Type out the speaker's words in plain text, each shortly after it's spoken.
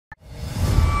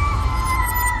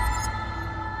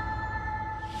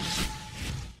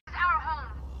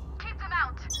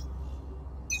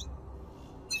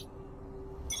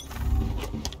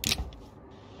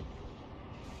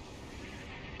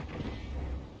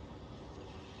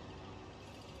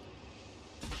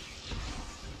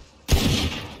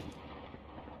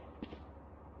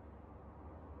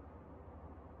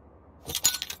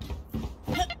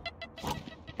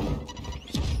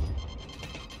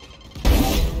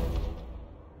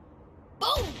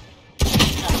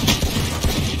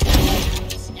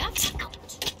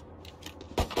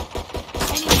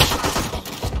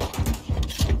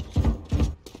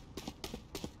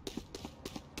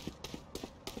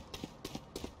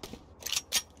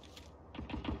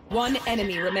One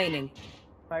enemy remaining.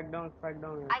 Spike down, spike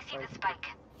down. I see the spike.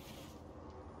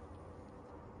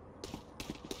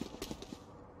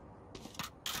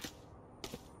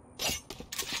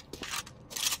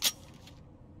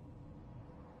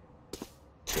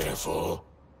 Careful.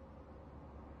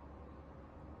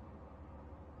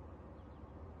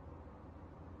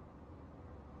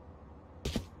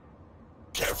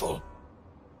 Careful.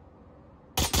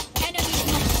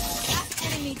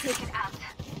 Enemy taken out.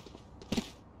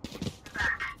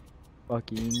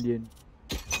 Fucking Indian.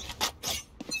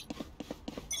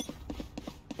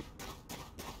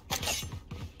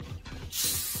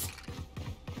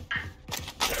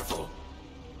 Careful.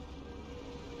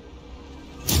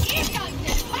 Here comes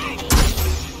the party!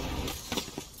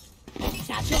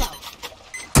 Satchel out.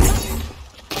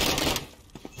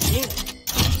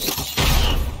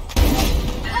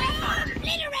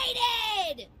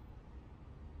 Obliterated!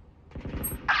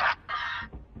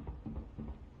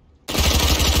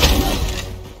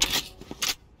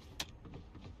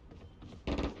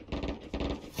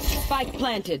 Spike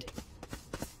planted.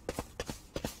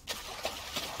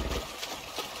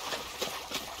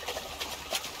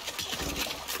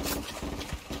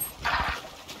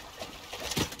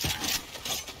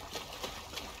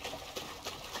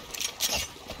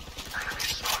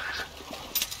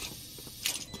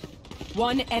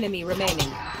 One enemy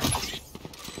remaining.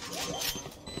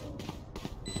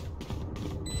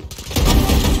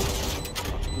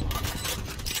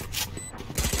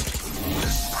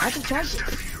 I can charge it.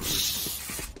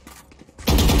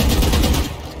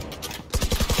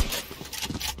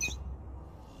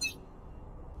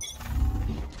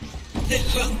 The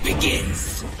hunt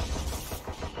begins.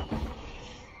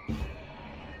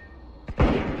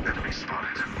 Enemy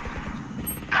spotted.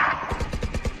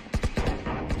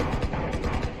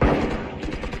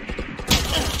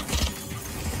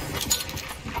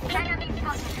 Enemy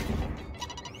spotted.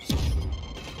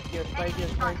 Here, spike here,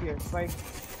 spike here, spike.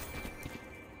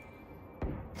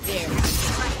 There.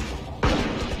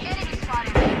 Enemy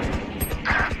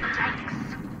spotted.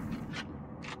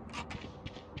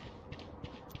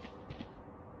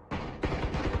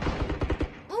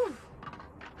 Ooh.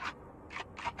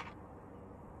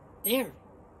 There.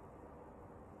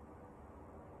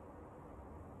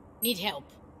 Need help.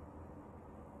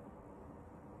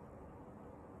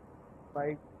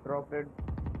 Spike, drop it.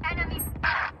 Enemy.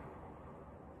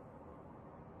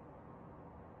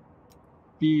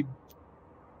 Speed.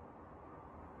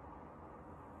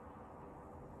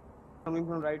 Coming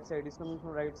from right side, he's coming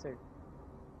from right side.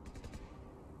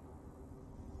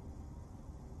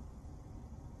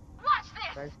 Watch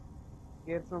this. Right.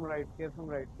 Care from right, care from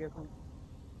right, care from.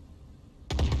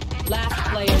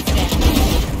 Last player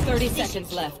standing. 30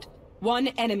 seconds left. One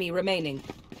enemy remaining.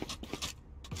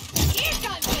 Here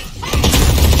comes the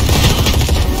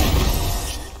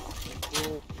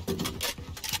Oh,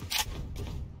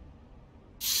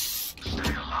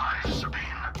 Stay alive, Sabine.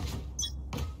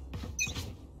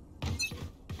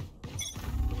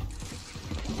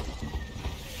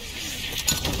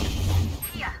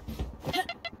 here.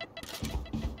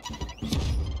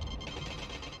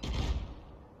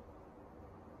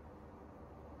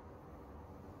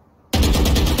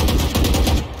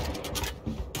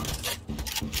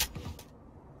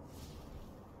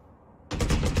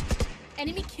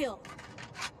 Enemy killed.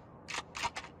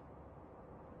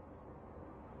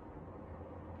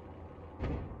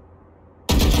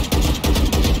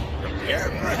 Prepare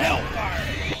for hellfire.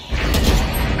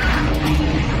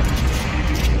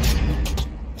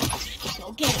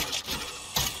 Go get him.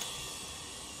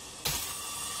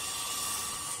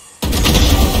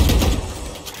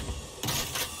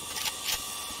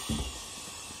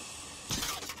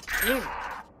 There.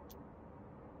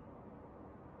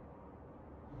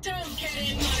 Don't get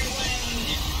in my way.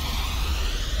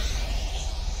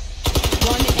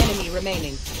 One enemy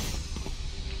remaining.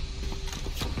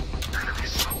 Enemy.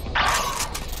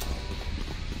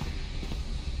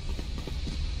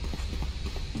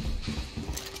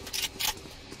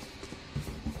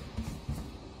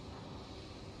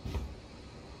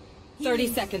 30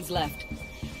 seconds left.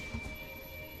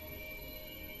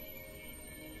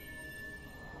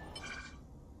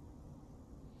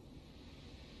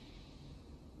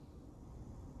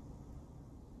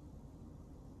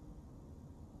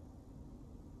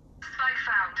 Spike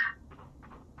found.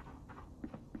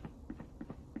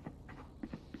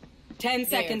 10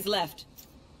 seconds left.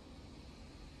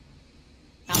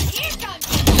 Now here comes.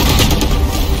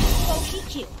 Oh, he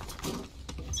killed.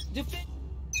 Defend.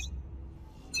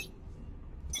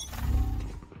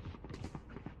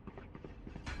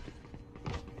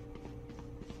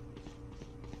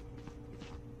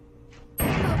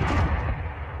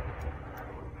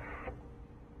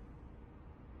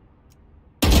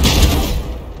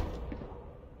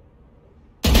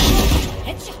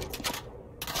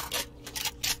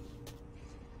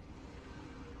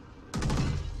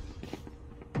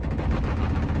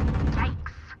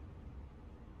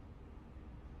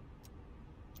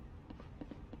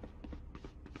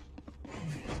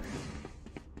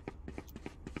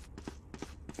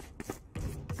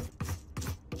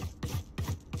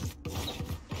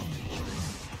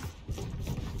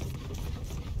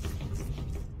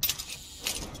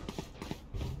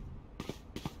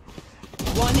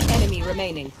 enemy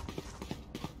remaining.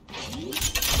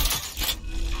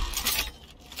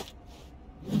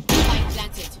 Spike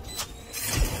planted.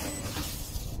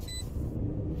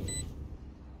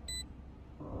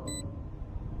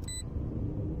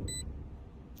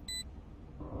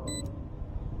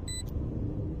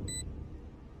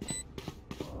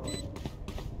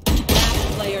 Last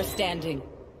player standing.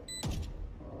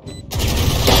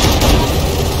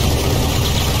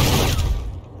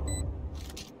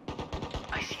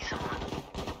 I see someone.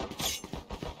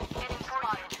 Getting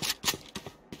spotted.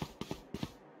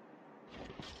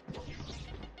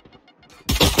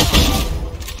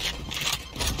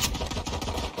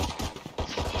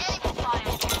 Enemy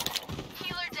spotted.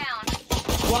 Healer down.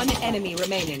 One enemy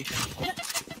remaining.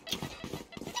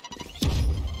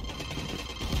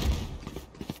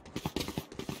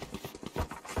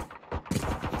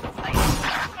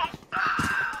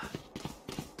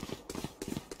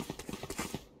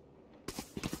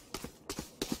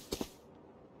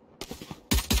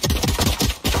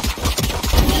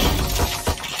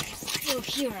 Still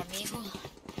here, amigo.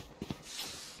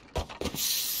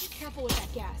 Be careful with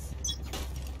that gas.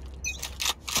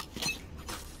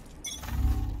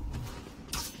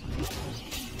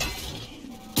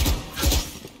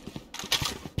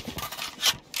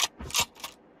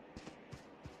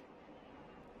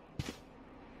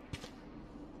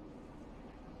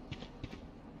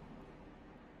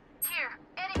 Here,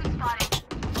 enemy spotted.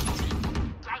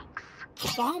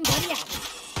 Yikes. Bomb buddy out.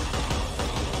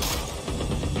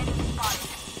 Enemy spotted.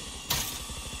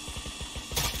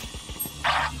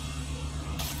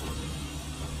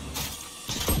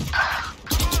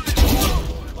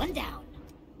 One down.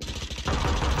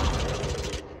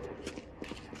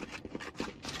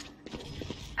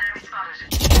 Enemy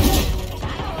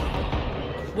spotted.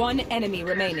 One enemy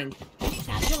remaining.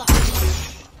 Satchel out.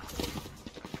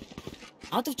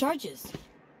 Out of charges.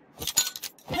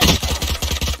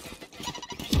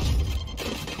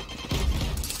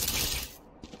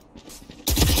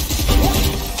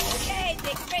 Okay,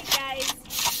 take a break, guys.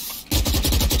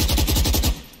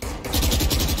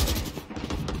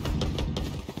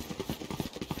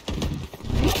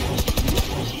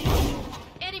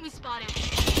 Enemy spotted.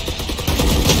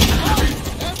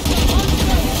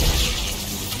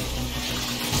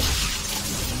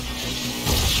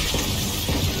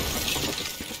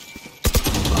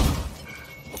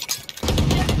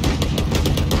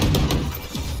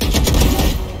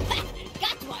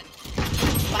 Got one.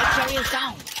 Spike carrier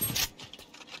down.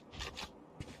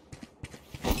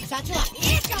 Satchel out.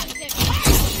 Here comes it.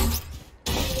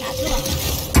 Satchel out.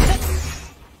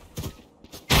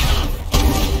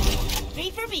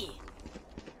 Three for me.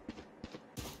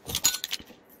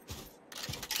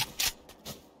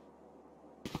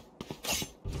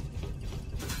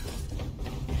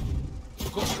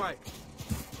 Go strike.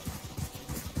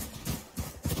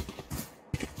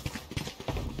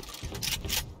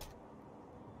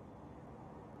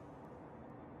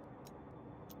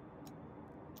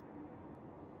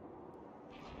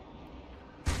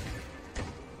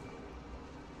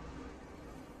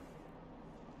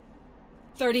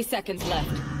 Thirty seconds left.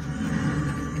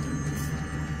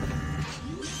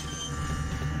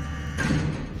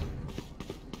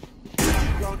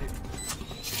 Grounded.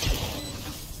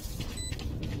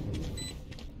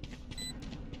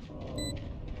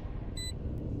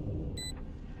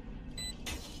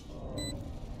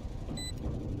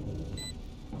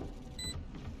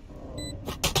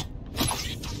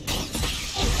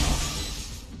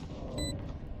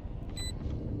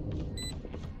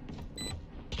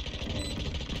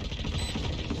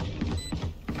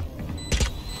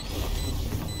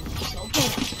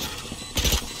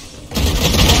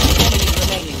 Enemy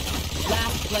remaining.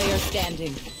 Last player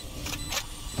standing.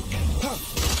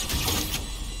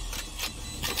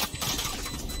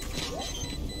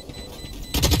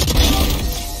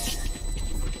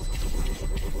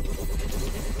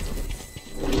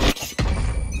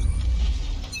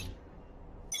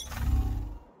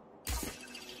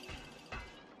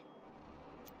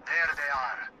 There they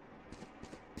are.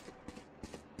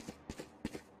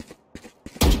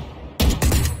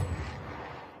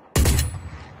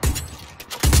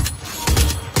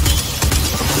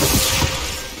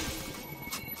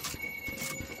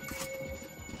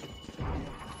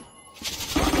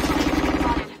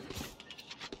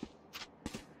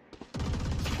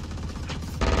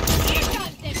 Here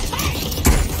comes it.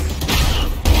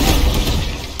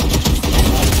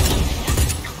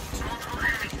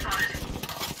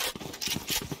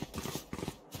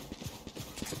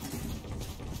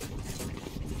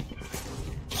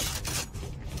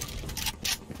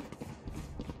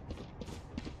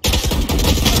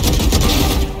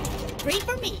 Three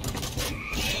for me.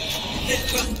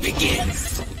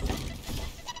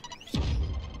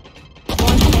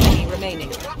 One enemy remaining.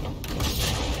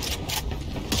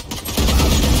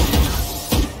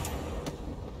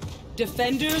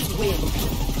 Defenders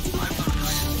win.